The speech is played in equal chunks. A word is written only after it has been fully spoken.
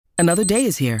Another day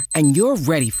is here, and you're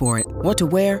ready for it. What to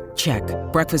wear? Check.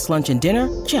 Breakfast, lunch, and dinner?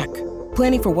 Check.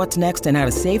 Planning for what's next and how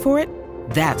to save for it?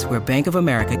 That's where Bank of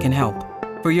America can help.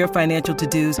 For your financial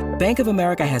to-dos, Bank of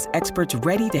America has experts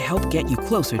ready to help get you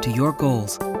closer to your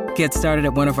goals. Get started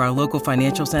at one of our local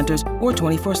financial centers or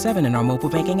 24/7 in our mobile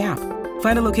banking app.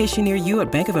 Find a location near you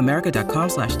at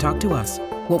bankofamerica.com/talktous.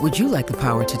 What would you like the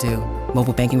power to do?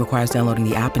 Mobile banking requires downloading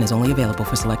the app and is only available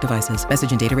for select devices.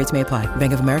 Message and data rates may apply.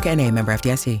 Bank of America N.A., member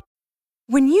FDIC.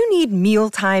 When you need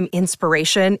mealtime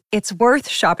inspiration, it's worth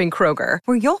shopping Kroger,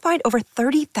 where you'll find over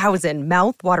 30,000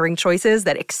 mouth-watering choices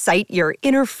that excite your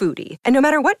inner foodie. And no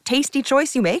matter what tasty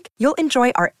choice you make, you'll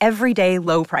enjoy our everyday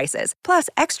low prices, plus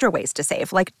extra ways to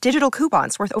save, like digital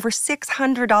coupons worth over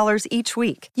 $600 each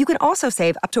week. You can also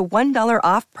save up to $1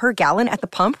 off per gallon at the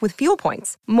pump with fuel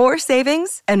points. More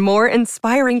savings and more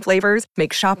inspiring flavors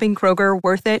make shopping Kroger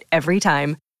worth it every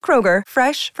time. Kroger,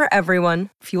 fresh for everyone.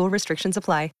 Fuel restrictions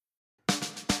apply.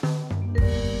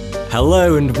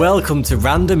 Hello and welcome to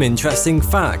Random Interesting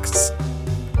Facts,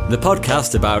 the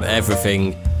podcast about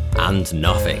everything and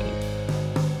nothing,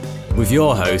 with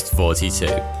your host 42.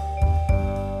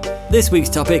 This week's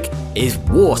topic is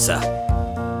water.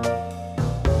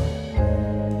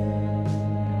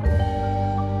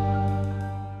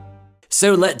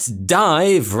 So let's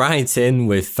dive right in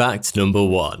with fact number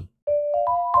 1.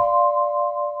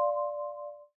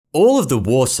 All of the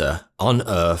water on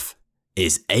Earth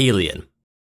is alien.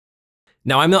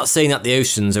 Now, I'm not saying that the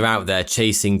oceans are out there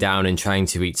chasing down and trying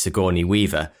to eat Sigourney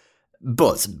Weaver,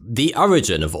 but the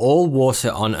origin of all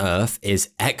water on Earth is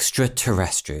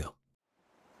extraterrestrial.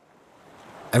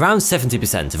 Around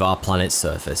 70% of our planet's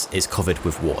surface is covered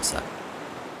with water,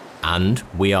 and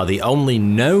we are the only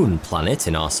known planet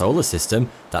in our solar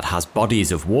system that has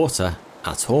bodies of water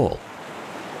at all,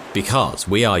 because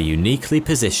we are uniquely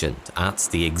positioned at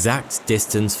the exact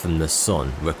distance from the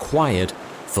sun required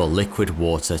for liquid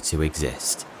water to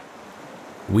exist.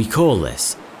 We call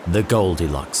this the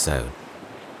Goldilocks zone.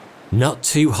 Not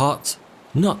too hot,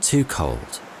 not too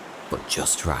cold, but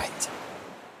just right.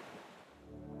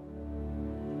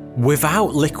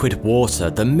 Without liquid water,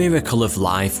 the miracle of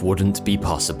life wouldn't be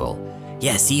possible.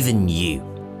 Yes, even you.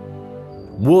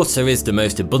 Water is the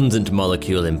most abundant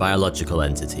molecule in biological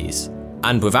entities,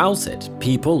 and without it,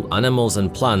 people, animals,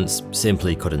 and plants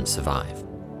simply couldn't survive.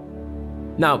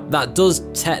 Now, that does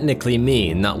technically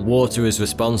mean that water is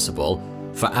responsible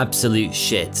for absolute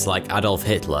shit like Adolf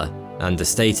Hitler and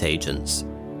estate agents.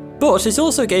 But it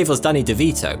also gave us Danny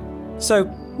DeVito, so,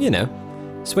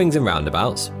 swings and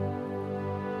roundabouts.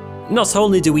 Not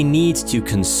only do we need to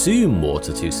consume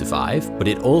water to survive, but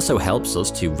it also helps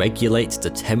us to regulate the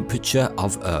temperature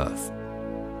of Earth.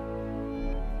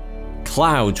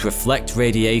 Clouds reflect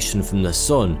radiation from the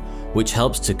sun, which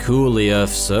helps to cool the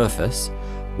Earth's surface,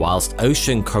 whilst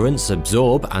ocean currents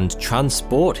absorb and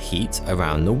transport heat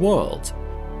around the world.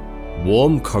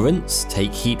 Warm currents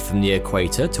take heat from the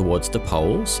equator towards the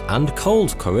poles, and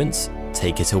cold currents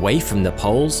take it away from the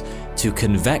poles to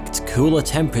convect cooler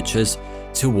temperatures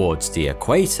towards the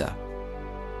equator.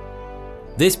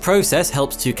 This process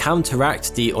helps to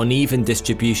counteract the uneven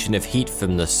distribution of heat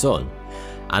from the sun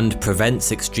and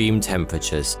prevents extreme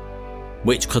temperatures,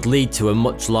 which could lead to a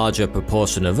much larger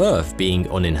proportion of Earth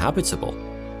being uninhabitable.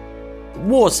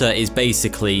 Water is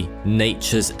basically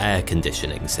nature's air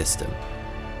conditioning system.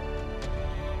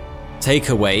 Take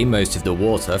away most of the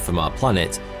water from our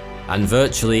planet, and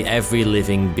virtually every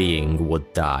living being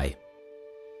would die.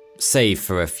 Save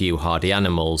for a few hardy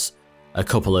animals, a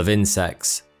couple of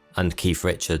insects, and Keith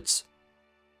Richards.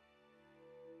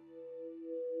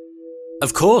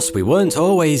 Of course, we weren't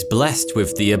always blessed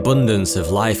with the abundance of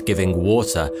life-giving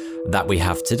water that we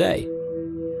have today.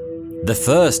 The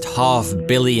first 500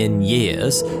 million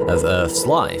years of Earth's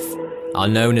life are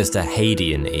known as the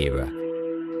Hadean era,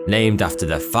 named after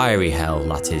the fiery hell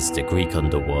that is the Greek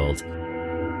underworld,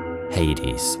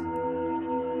 Hades.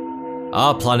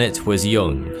 Our planet was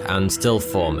young and still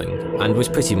forming, and was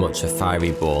pretty much a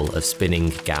fiery ball of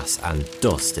spinning gas and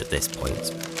dust at this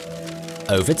point.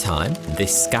 Over time,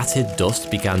 this scattered dust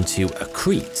began to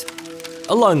accrete,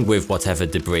 along with whatever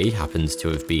debris happens to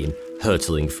have been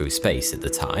hurtling through space at the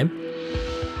time.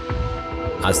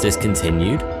 As this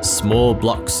continued, small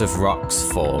blocks of rocks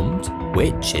formed,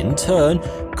 which in turn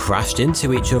crashed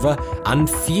into each other and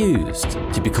fused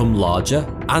to become larger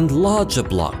and larger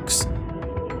blocks.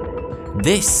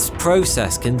 This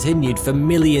process continued for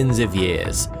millions of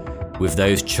years, with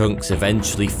those chunks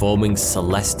eventually forming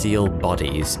celestial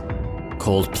bodies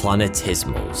called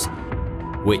planetismals,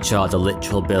 which are the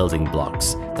literal building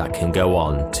blocks that can go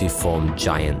on to form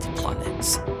giant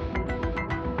planets.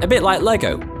 A bit like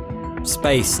Lego.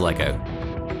 Space Lego.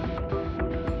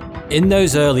 In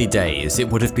those early days, it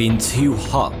would have been too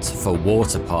hot for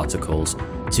water particles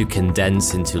to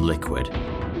condense into liquid.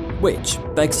 Which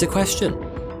begs the question,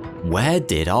 where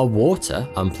did our water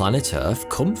on planet Earth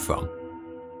come from?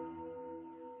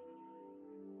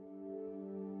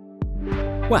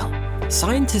 Well,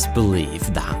 scientists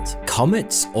believe that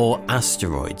comets or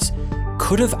asteroids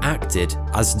could have acted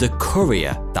as the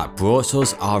courier that brought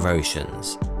us our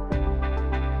oceans.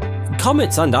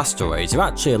 Comets and asteroids are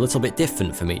actually a little bit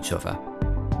different from each other.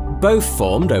 Both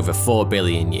formed over 4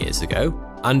 billion years ago,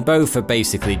 and both are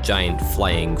basically giant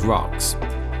flying rocks.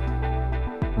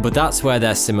 But that's where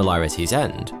their similarities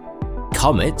end.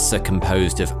 Comets are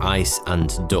composed of ice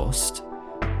and dust,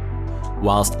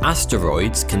 whilst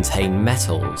asteroids contain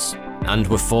metals and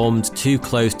were formed too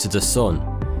close to the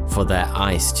sun for their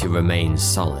ice to remain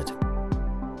solid.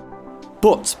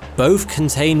 But both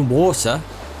contain water,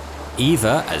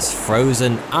 either as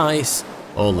frozen ice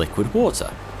or liquid water.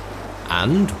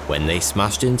 And when they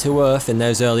smashed into Earth in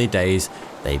those early days,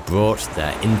 they brought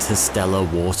their interstellar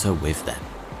water with them.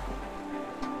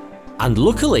 And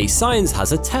luckily, science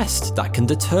has a test that can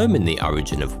determine the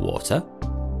origin of water.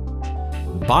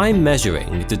 By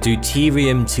measuring the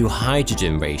deuterium to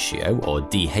hydrogen ratio, or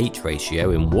DH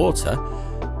ratio, in water,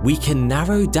 we can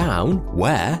narrow down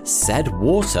where said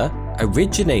water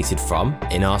originated from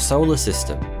in our solar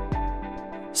system.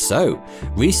 So,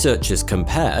 researchers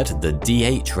compared the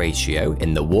DH ratio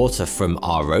in the water from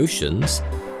our oceans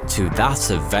to that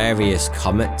of various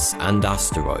comets and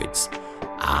asteroids,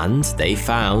 and they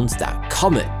found that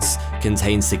comets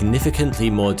contain significantly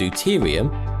more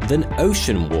deuterium than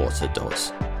ocean water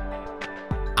does.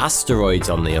 Asteroids,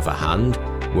 on the other hand,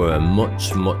 were a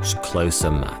much, much closer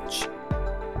match,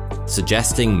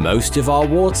 suggesting most of our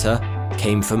water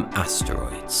came from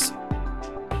asteroids.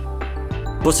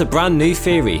 But a brand new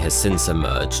theory has since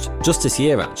emerged, just this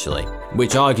year actually,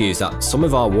 which argues that some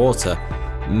of our water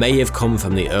may have come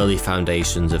from the early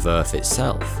foundations of Earth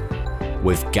itself,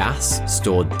 with gas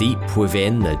stored deep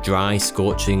within the dry,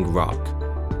 scorching rock,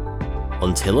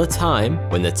 until a time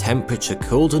when the temperature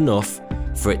cooled enough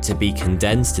for it to be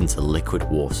condensed into liquid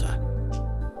water.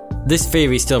 This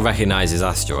theory still recognises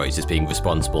asteroids as being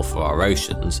responsible for our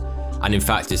oceans, and in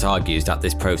fact it argues that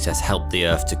this process helped the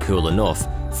Earth to cool enough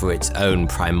for its own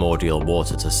primordial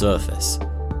water to surface.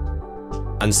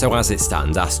 And so as it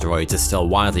stands, asteroids are still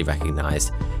widely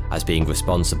recognised as being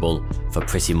responsible for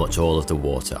pretty much all of the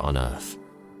water on Earth.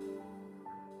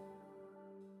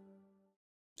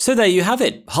 So there you have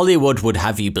it. Hollywood would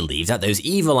have you believe that those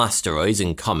evil asteroids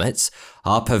and comets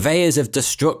are purveyors of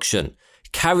destruction,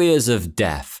 carriers of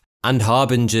death, and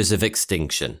harbingers of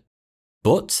extinction.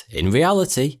 But in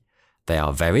reality, they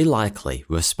are very likely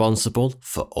responsible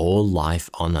for all life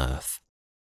on Earth.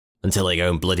 Until they go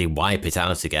and bloody wipe it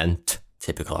out again.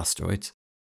 Typical asteroids.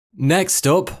 Next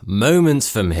up, moments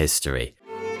from history.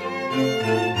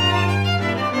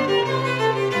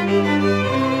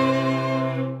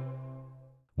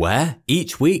 Where,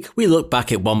 each week, we look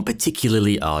back at one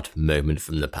particularly odd moment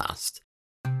from the past.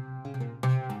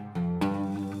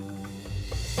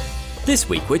 This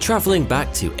week we're travelling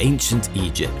back to ancient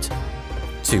Egypt,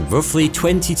 to roughly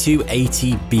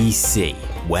 2280 BC,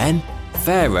 when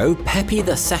Pharaoh Pepi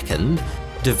II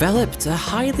developed a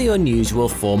highly unusual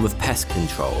form of pest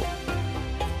control,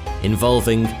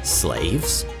 involving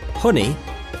slaves, honey,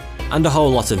 and a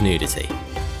whole lot of nudity.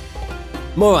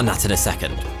 More on that in a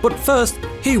second, but first,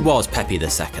 who was Pepi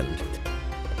II?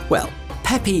 Well,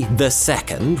 Pepi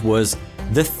II was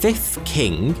the 5th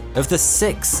king of the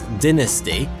 6th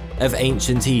dynasty of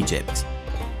ancient Egypt.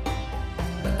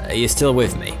 Are you still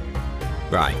with me?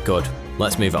 Right, good.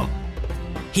 Let's move on.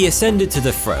 He ascended to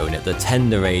the throne at the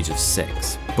tender age of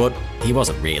 6, but he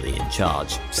wasn't really in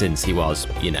charge, since he was,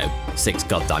 6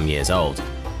 goddamn years old.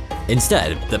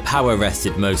 Instead, the power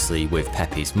rested mostly with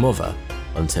Pepi's mother,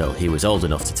 until he was old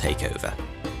enough to take over.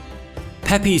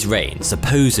 Pepi's reign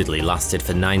supposedly lasted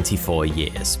for 94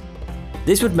 years.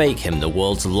 This would make him the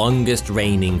world's longest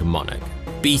reigning monarch,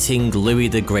 beating Louis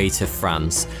the Great of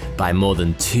France by more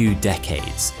than 2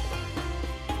 decades.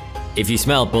 If you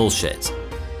smell bullshit,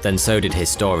 then so did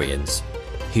historians,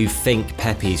 who think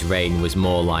Pepi's reign was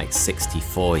more like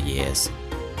 64 years.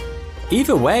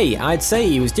 Either way, I'd say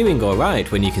he was doing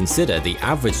alright when you consider the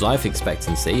average life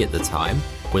expectancy at the time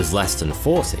was less than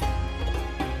 40.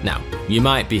 Now, you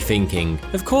might be thinking,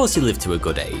 of course he lived to a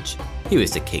good age. He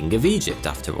was the king of Egypt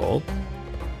after all.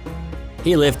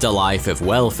 He lived a life of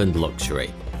wealth and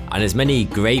luxury, and as many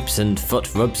grapes and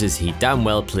foot rubs as he damn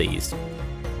well pleased.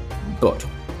 But,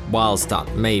 whilst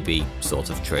that may be sort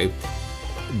of true,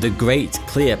 the great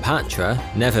Cleopatra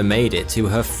never made it to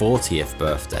her 40th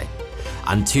birthday,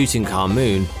 and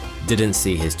Tutankhamun didn't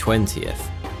see his 20th.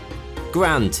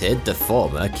 Granted, the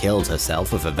former killed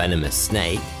herself with a venomous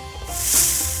snake,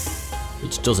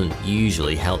 which doesn't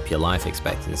usually help your life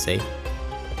expectancy.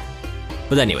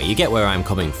 But anyway, you get where I'm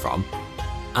coming from.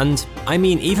 And I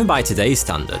mean, even by today's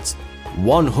standards,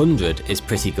 100 is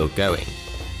pretty good going.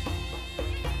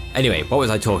 Anyway, what was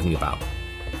I talking about?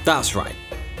 That's right.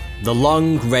 The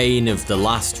long reign of the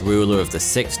last ruler of the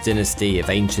 6th dynasty of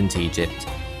ancient Egypt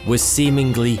was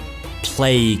seemingly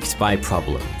plagued by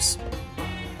problems.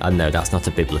 And no, that's not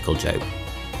a biblical joke.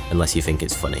 Unless you think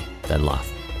it's funny, then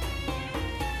laugh.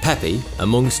 Pepi,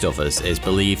 amongst others, is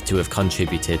believed to have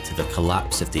contributed to the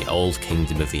collapse of the Old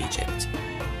Kingdom of Egypt.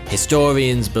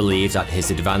 Historians believe that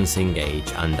his advancing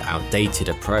age and outdated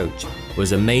approach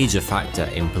was a major factor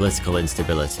in political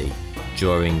instability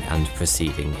during and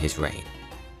preceding his reign.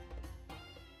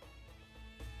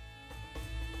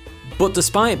 But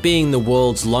despite being the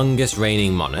world's longest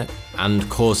reigning monarch and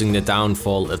causing the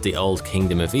downfall of the Old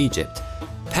Kingdom of Egypt,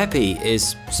 Pepi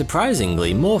is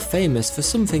surprisingly more famous for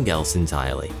something else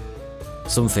entirely.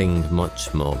 Something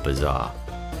much more bizarre.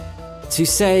 To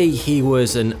say he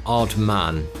was an odd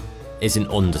man is an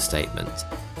understatement.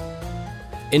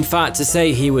 In fact, to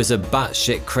say he was a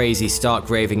batshit crazy, stark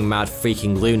raving mad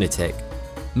freaking lunatic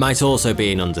might also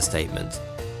be an understatement.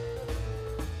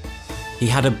 He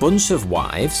had a bunch of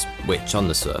wives, which on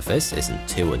the surface isn't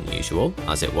too unusual,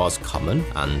 as it was common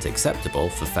and acceptable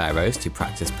for pharaohs to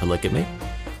practice polygamy.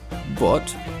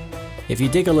 But if you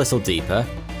dig a little deeper,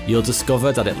 you'll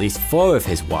discover that at least 4 of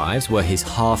his wives were his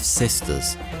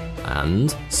half-sisters,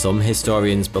 and some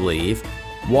historians believe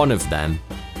one of them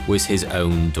was his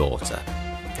own daughter.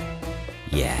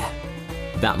 Yeah,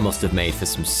 that must have made for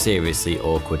some seriously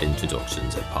awkward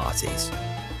introductions at parties.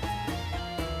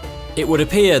 It would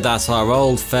appear that our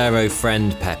old pharaoh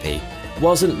friend Pepi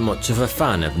wasn't much of a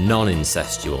fan of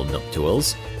non-incestual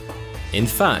nuptials. In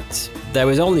fact, there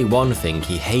was only one thing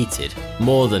he hated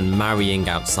more than marrying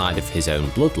outside of his own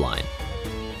bloodline.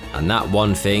 And that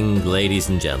one thing, ladies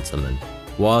and gentlemen,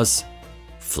 was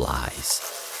flies.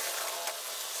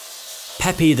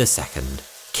 Pepi II,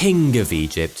 King of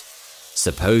Egypt,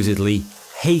 supposedly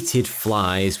hated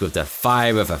flies with the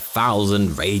fire of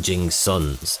 1,000 raging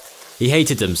suns. He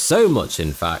hated them so much,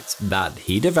 in fact, that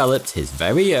he developed his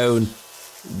very own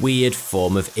weird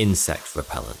form of insect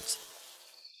repellent.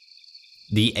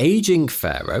 The aging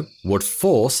pharaoh would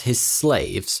force his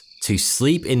slaves to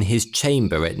sleep in his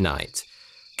chamber at night,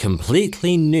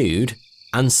 completely nude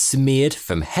and smeared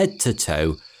from head to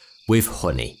toe with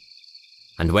honey.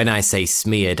 And when I say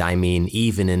smeared, I mean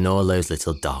even in all those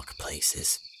little dark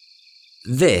places.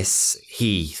 This,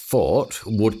 he thought,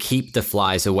 would keep the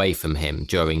flies away from him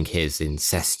during his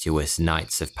incestuous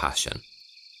nights of passion.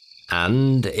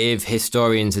 And if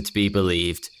historians are to be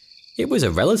believed, it was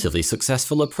a relatively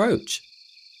successful approach.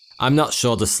 I'm not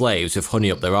sure the slaves with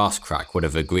honey up their arse crack would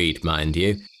have agreed, mind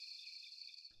you.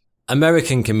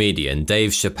 American comedian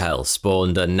Dave Chappelle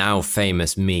spawned a now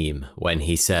famous meme when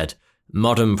he said,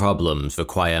 "Modern problems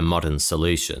require modern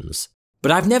solutions."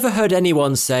 But I've never heard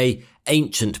anyone say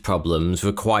ancient problems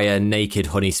require naked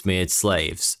honey-smeared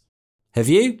slaves. Have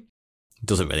you?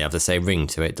 Doesn't really have the same ring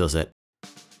to it, does it?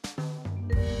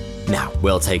 Now,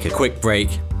 we'll take a quick break,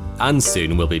 and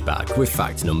soon we'll be back with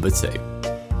fact number 2.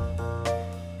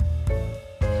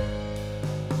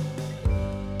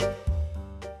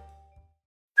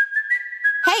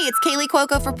 Hey, it's Kaylee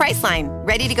Cuoco for Priceline.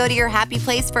 Ready to go to your happy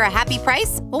place for a happy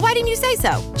price? Well, why didn't you say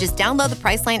so? Just download the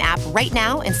Priceline app right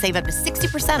now and save up to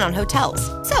 60% on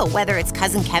hotels. So whether it's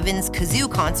Cousin Kevin's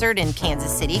Kazoo Concert in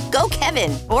Kansas City, go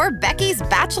Kevin, or Becky's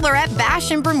Bachelorette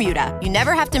Bash in Bermuda, you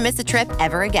never have to miss a trip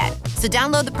ever again. So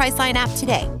download the Priceline app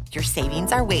today. Your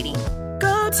savings are waiting.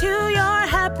 Go to your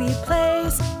happy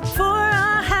place for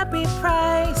a happy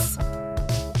price.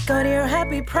 Go to your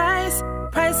happy price,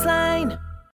 Priceline.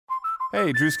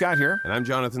 Hey, Drew Scott here, and I'm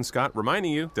Jonathan Scott,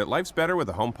 reminding you that life's better with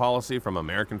a home policy from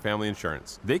American Family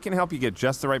Insurance. They can help you get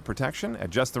just the right protection at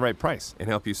just the right price and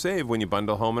help you save when you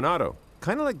bundle home and auto.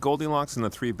 Kind of like Goldilocks and the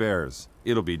Three Bears.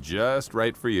 It'll be just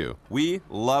right for you. We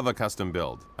love a custom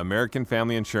build. American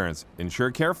Family Insurance.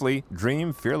 Insure carefully,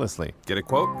 dream fearlessly. Get a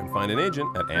quote and find an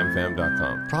agent at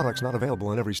amfam.com. Products not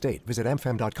available in every state. Visit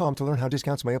amfam.com to learn how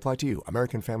discounts may apply to you.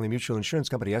 American Family Mutual Insurance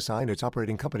Company SI and its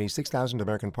operating company 6000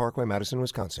 American Parkway, Madison,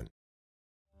 Wisconsin.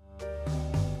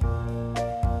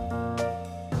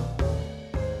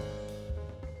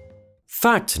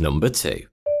 Fact number 2.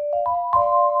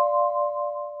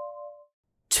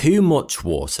 Too much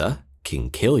water can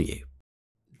kill you.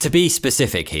 To be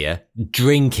specific here,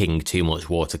 drinking too much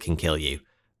water can kill you.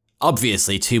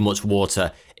 Obviously, too much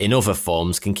water in other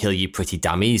forms can kill you pretty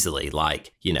damn easily,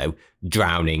 like,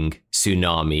 drowning,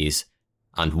 tsunamis,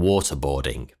 and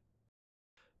waterboarding.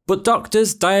 But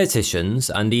doctors,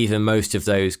 dietitians, and even most of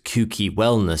those kooky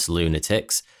wellness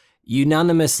lunatics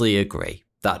unanimously agree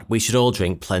that we should all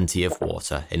drink plenty of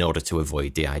water in order to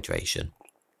avoid dehydration.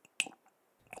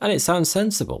 And it sounds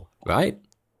sensible, right?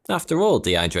 After all,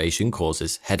 dehydration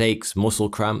causes headaches, muscle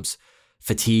cramps,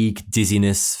 fatigue,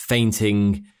 dizziness,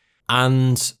 fainting,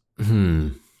 and,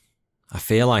 I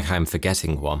feel like I'm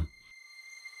forgetting one.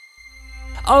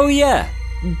 Oh yeah,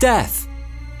 death.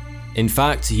 In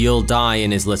fact, you'll die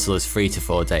in as little as 3 to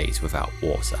 4 days without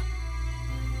water.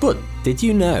 But did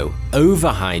you know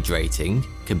overhydrating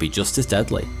can be just as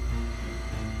deadly?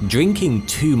 Drinking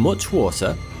too much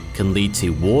water can lead to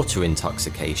water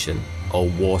intoxication or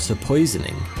water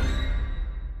poisoning.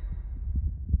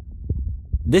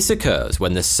 This occurs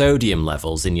when the sodium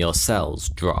levels in your cells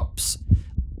drops,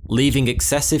 leaving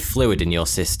excessive fluid in your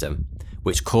system,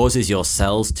 which causes your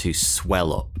cells to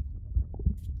swell up.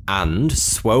 And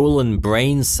swollen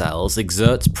brain cells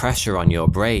exert pressure on your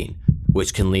brain,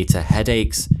 which can lead to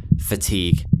headaches,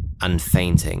 fatigue, and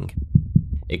fainting.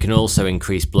 It can also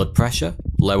increase blood pressure,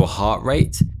 lower heart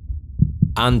rate,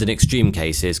 and in extreme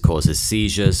cases causes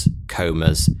seizures,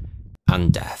 comas,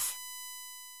 and death.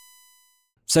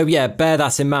 So yeah, bear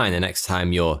that in mind the next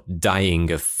time you're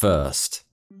dying of thirst.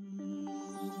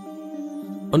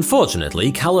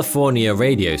 Unfortunately, California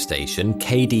radio station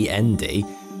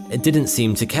KDND didn't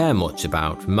seem to care much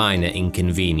about minor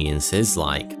inconveniences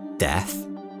like death.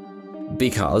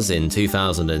 Because in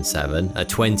 2007, a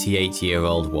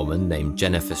 28-year-old woman named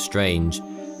Jennifer Strange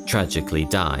tragically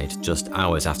died just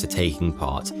hours after taking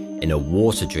part in a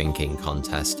water drinking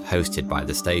contest hosted by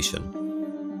the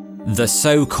station. The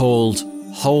so-called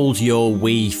Hold Your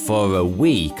Wee for a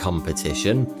Wee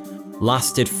competition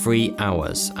lasted 3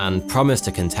 hours and promised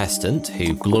a contestant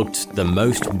who glugged the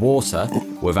most water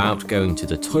without going to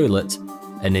the toilet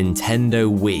a Nintendo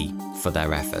Wii for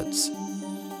their efforts.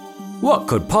 What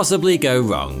could possibly go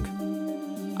wrong?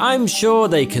 I'm sure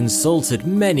they consulted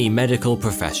many medical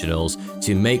professionals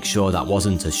to make sure that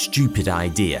wasn't a stupid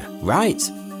idea, right?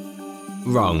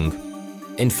 Wrong.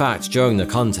 In fact, during the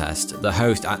contest, the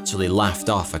host actually laughed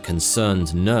off a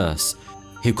concerned nurse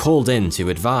who called in to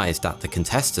advise that the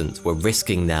contestants were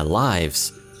risking their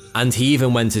lives. And he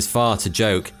even went as far to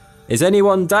joke, "Is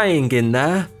anyone dying in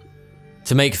there?"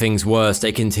 To make things worse,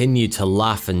 they continued to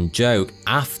laugh and joke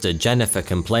after Jennifer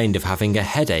complained of having a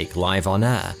headache live on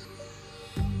air.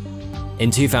 In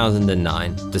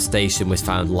 2009, the station was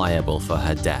found liable for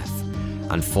her death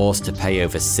and forced to pay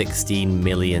over $16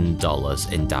 million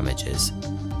in damages.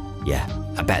 Yeah,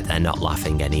 I bet they're not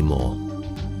laughing anymore.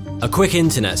 A quick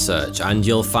internet search and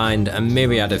you'll find a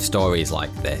myriad of stories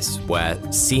like this, where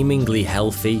seemingly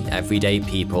healthy, everyday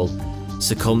people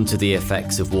succumb to the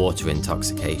effects of water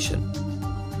intoxication.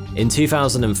 In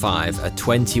 2005, a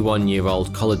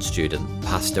 21-year-old college student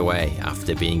passed away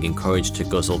after being encouraged to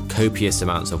guzzle copious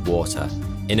amounts of water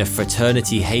in a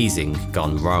fraternity hazing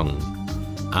gone wrong.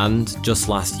 And just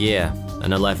last year,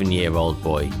 an 11-year-old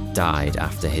boy died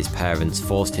after his parents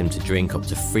forced him to drink up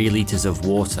to 3 litres of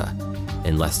water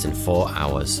in less than 4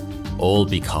 hours, all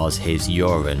because his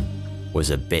urine was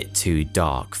a bit too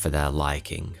dark for their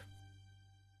liking.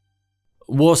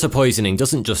 Water poisoning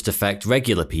doesn't just affect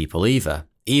regular people either.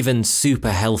 Even super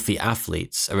healthy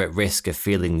athletes are at risk of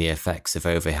feeling the effects of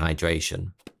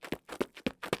overhydration.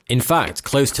 In fact,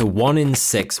 close to 1 in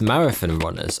 6 marathon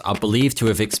runners are believed to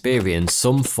have experienced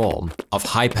some form of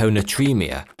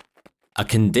hyponatremia, a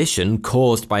condition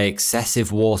caused by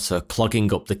excessive water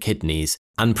clogging up the kidneys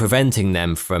and preventing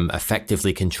them from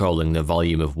effectively controlling the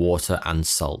volume of water and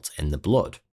salt in the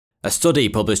blood. A study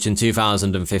published in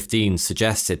 2015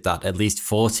 suggested that at least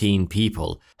 14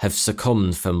 people have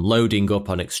succumbed from loading up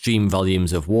on extreme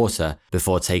volumes of water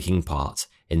before taking part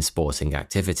in sporting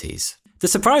activities. The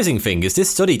surprising thing is this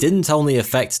study didn't only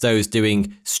affect those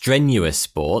doing strenuous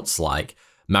sports like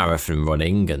marathon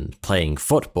running and playing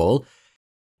football.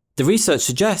 The research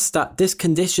suggests that this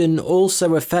condition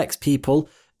also affects people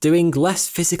doing less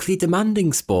physically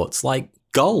demanding sports like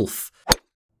golf,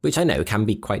 which I know can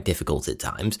be quite difficult at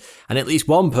times, and at least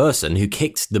one person who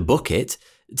kicked the bucket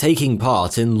taking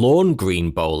part in lawn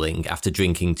green bowling after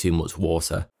drinking too much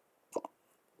water.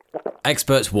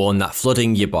 Experts warn that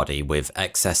flooding your body with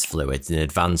excess fluids in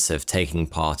advance of taking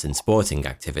part in sporting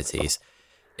activities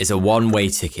is a one-way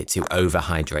ticket to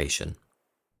overhydration.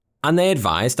 And they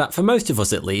advise that for most of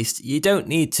us at least, you don't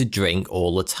need to drink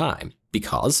all the time,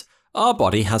 because our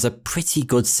body has a pretty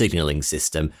good signalling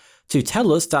system to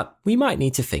tell us that we might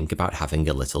need to think about having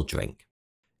a little drink.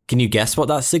 Can you guess what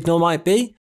that signal might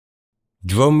be?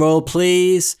 Drum roll,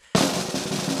 please.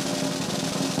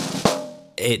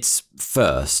 It's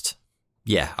first.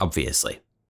 Yeah, obviously.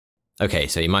 Okay,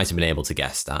 so you might have been able to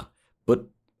guess that. But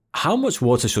how much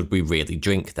water should we really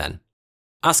drink then?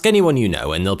 Ask anyone you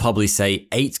know and they'll probably say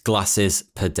 8 glasses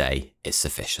per day is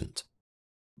sufficient.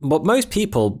 But most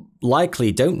people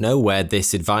likely don't know where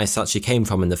this advice actually came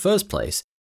from in the first place.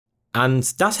 And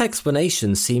that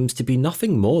explanation seems to be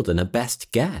nothing more than a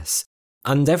best guess.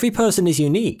 And every person is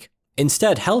unique.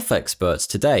 Instead, health experts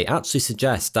today actually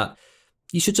suggest that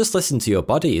you should just listen to your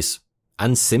bodies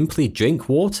and simply drink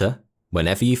water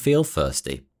whenever you feel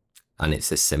thirsty. And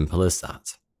it's as simple as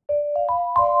that.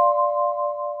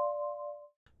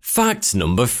 Fact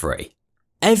number 3.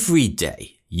 Every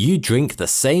day you drink the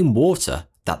same water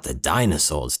that the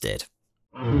dinosaurs did.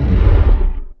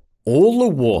 All the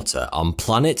water on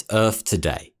planet Earth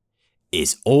today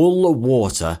is all the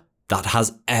water that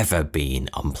has ever been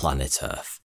on planet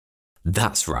Earth.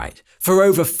 That's right. For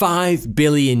over 5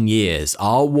 billion years,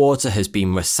 our water has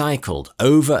been recycled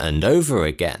over and over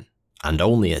again, and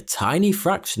only a tiny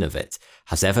fraction of it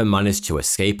has ever managed to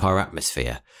escape our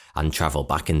atmosphere and travel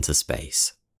back into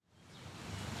space.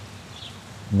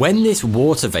 When this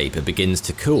water vapor begins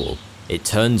to cool, it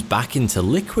turns back into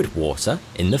liquid water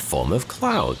in the form of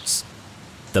clouds.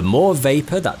 The more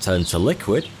vapor that turns to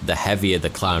liquid, the heavier the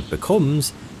cloud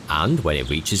becomes, and when it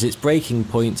reaches its breaking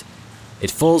point, it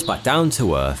falls back down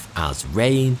to Earth as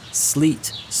rain, sleet,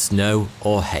 snow,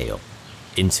 or hail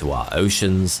into our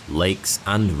oceans, lakes,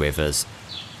 and rivers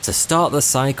to start the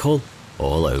cycle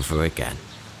all over again.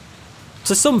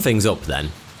 To sum things up then,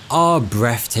 our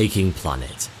breathtaking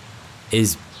planet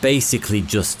is basically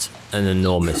just an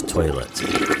enormous toilet.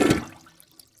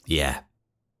 Yeah,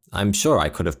 I'm sure I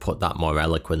could have put that more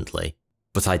eloquently,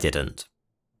 but I didn't.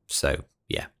 So,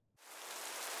 yeah.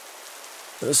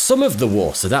 Some of the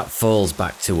water that falls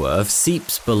back to Earth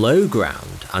seeps below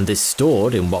ground and is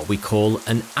stored in what we call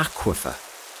an aquifer.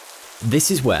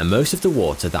 This is where most of the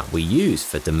water that we use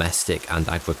for domestic and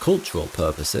agricultural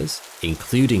purposes,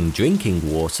 including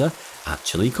drinking water,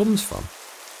 actually comes from.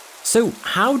 So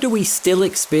how do we still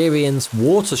experience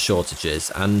water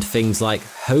shortages and things like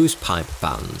hosepipe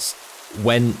bans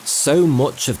when so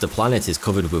much of the planet is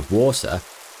covered with water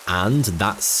and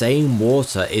that same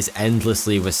water is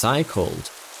endlessly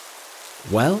recycled?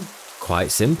 Well,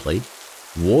 quite simply,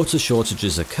 water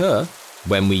shortages occur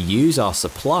when we use our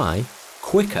supply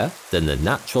quicker than the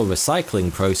natural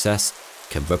recycling process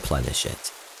can replenish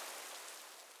it.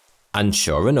 And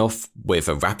sure enough, with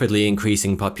a rapidly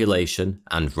increasing population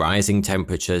and rising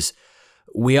temperatures,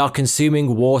 we are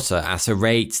consuming water at a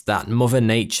rate that Mother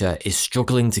Nature is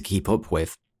struggling to keep up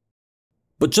with.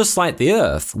 But just like the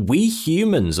Earth, we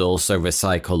humans also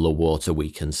recycle the water we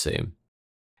consume.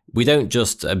 We don't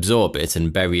just absorb it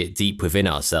and bury it deep within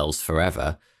ourselves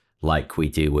forever, like we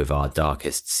do with our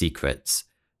darkest secrets,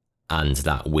 and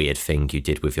that weird thing you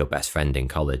did with your best friend in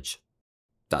college.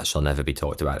 That shall never be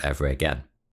talked about ever again.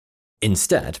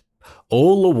 Instead,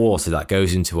 all the water that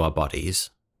goes into our bodies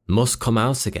must come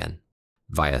out again,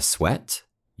 via sweat,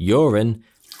 urine,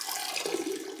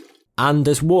 and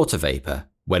as water vapor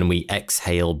when we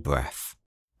exhale breath.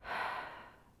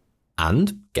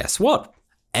 And guess what?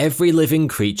 Every living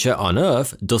creature on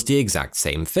Earth does the exact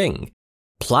same thing.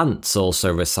 Plants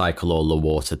also recycle all the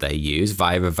water they use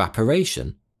via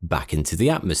evaporation back into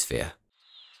the atmosphere.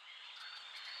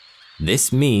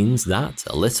 This means that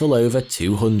a little over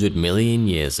 200 million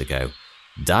years ago,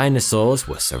 dinosaurs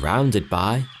were surrounded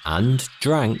by and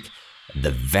drank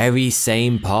the very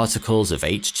same particles of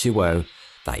H2O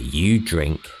that you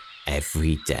drink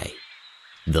every day.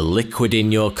 The liquid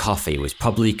in your coffee was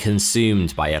probably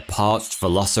consumed by a parched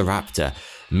velociraptor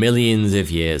millions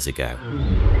of years ago,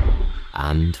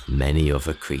 and many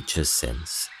other creatures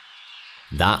since.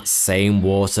 That same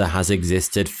water has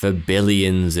existed for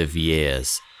billions of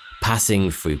years, passing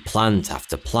through plant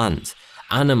after plant,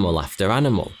 animal after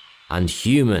animal, and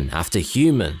human after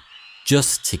human,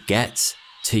 just to get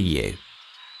to you.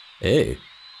 Ew,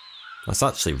 that's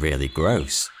actually really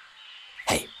gross.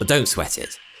 Hey, but don't sweat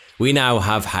it. We now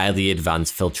have highly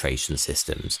advanced filtration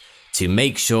systems to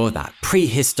make sure that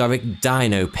prehistoric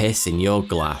dino piss in your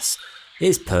glass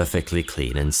is perfectly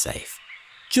clean and safe.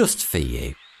 Just for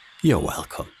you. You're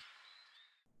welcome.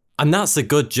 And that's a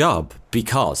good job,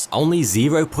 because only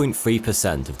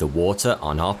 0.3% of the water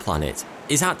on our planet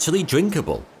is actually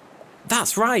drinkable.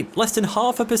 That's right, less than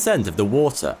 0.5% of the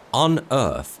water on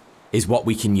Earth is what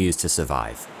we can use to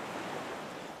survive.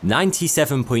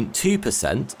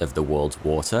 97.2% of the world's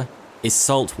water is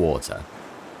salt water.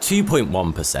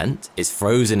 2.1% is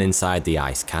frozen inside the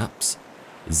ice caps.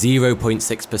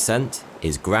 0.6%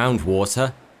 is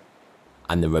groundwater,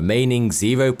 and the remaining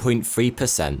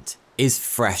 0.3% is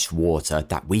fresh water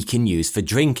that we can use for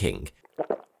drinking.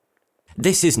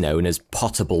 This is known as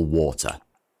potable water.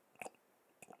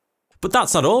 But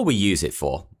that's not all we use it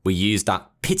for. We use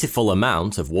that pitiful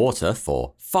amount of water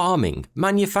for farming,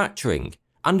 manufacturing,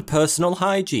 and personal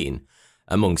hygiene,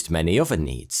 amongst many other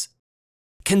needs.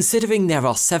 Considering there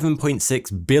are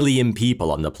 7.6 billion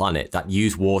people on the planet that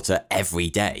use water every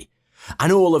day,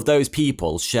 and all of those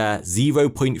people share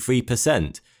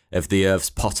 0.3% of the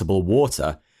Earth's potable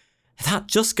water, that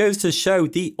just goes to show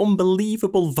the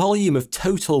unbelievable volume of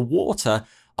total water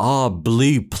our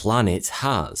blue planet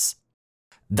has.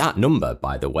 That number,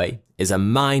 by the way, is a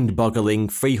mind-boggling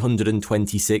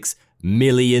 326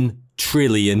 million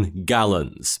trillion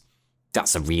gallons.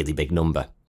 That's a really big number.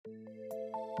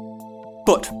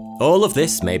 But all of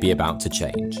this may be about to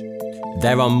change.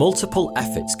 There are multiple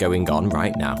efforts going on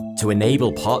right now to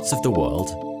enable parts of the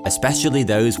world, especially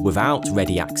those without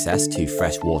ready access to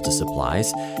fresh water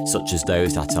supplies, such as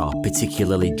those that are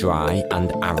particularly dry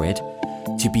and arid,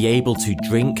 to be able to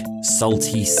drink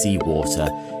salty seawater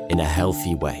in a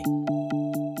healthy way.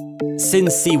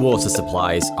 Since seawater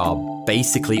supplies are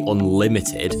basically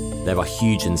unlimited, there are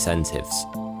huge incentives.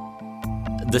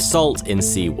 The salt in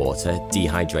seawater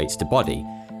dehydrates the body,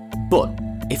 but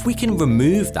if we can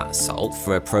remove that salt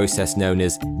through a process known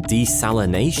as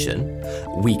desalination,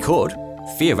 we could,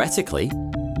 theoretically,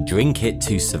 drink it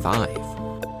to survive.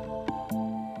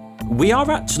 We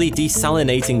are actually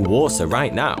desalinating water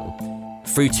right now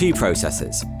through two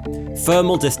processes: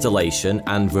 thermal distillation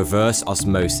and reverse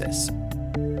osmosis.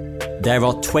 There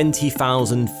are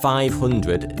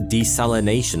 20,500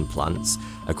 desalination plants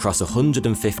across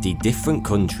 150 different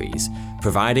countries,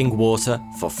 providing water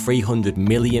for 300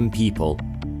 million people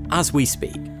as we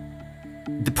speak.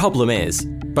 The problem is,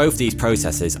 both these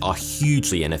processes are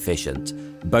hugely inefficient,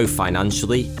 both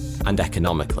financially and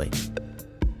economically.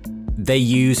 They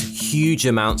use huge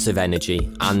amounts of energy,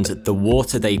 and the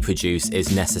water they produce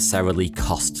is necessarily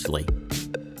costly.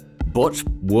 But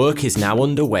work is now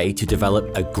underway to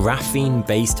develop a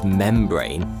graphene-based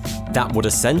membrane that would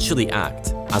essentially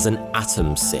act as an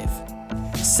atom sieve,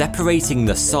 separating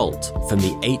the salt from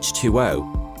the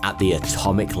H2O at the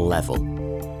atomic level.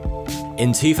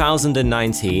 In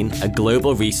 2019, a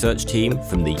global research team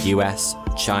from the US,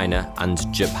 China,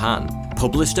 and Japan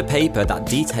published a paper that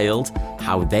detailed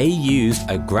how they used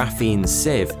a graphene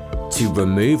sieve to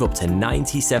remove up to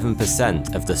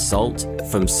 97% of the salt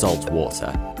from salt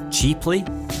water, cheaply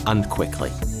and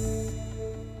quickly.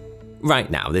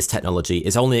 Right now, this technology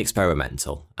is only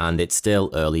experimental, and it's still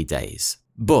early days.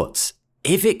 But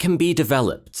if it can be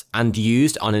developed and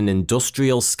used on an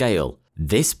industrial scale,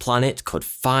 this planet could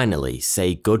finally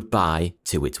say goodbye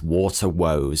to its water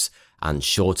woes and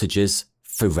shortages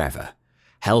forever,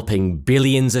 helping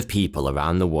billions of people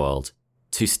around the world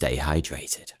to stay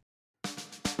hydrated.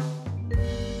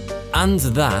 And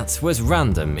that was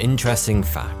Random Interesting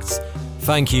Facts.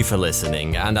 Thank you for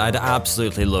listening, and I'd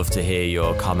absolutely love to hear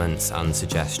your comments and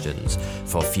suggestions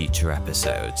for future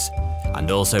episodes.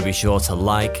 And also be sure to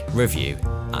like, review,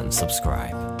 and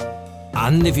subscribe.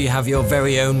 And if you have your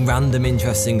very own random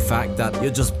interesting fact that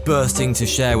you're just bursting to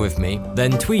share with me,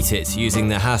 then tweet it using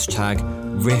the hashtag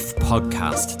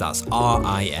RIFPodcast, that's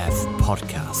RIF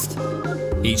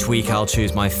Podcast. Each week I'll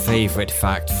choose my favourite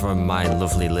fact from my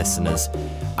lovely listeners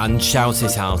and shout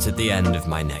it out at the end of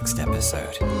my next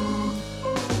episode.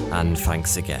 And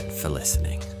thanks again for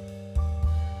listening.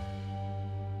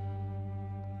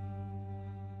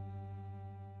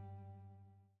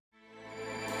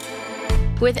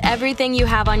 With everything you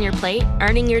have on your plate,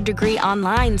 earning your degree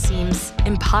online seems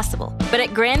impossible. But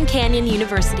at Grand Canyon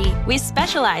University, we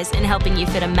specialize in helping you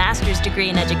fit a master's degree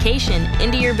in education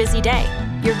into your busy day.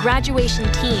 Your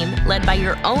graduation team, led by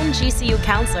your own GCU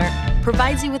counselor,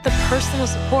 provides you with the personal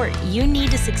support you need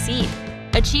to succeed.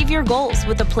 Achieve your goals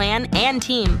with a plan and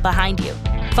team behind you.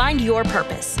 Find your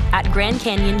purpose at Grand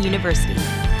Canyon University.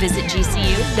 Visit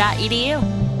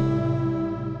gcu.edu.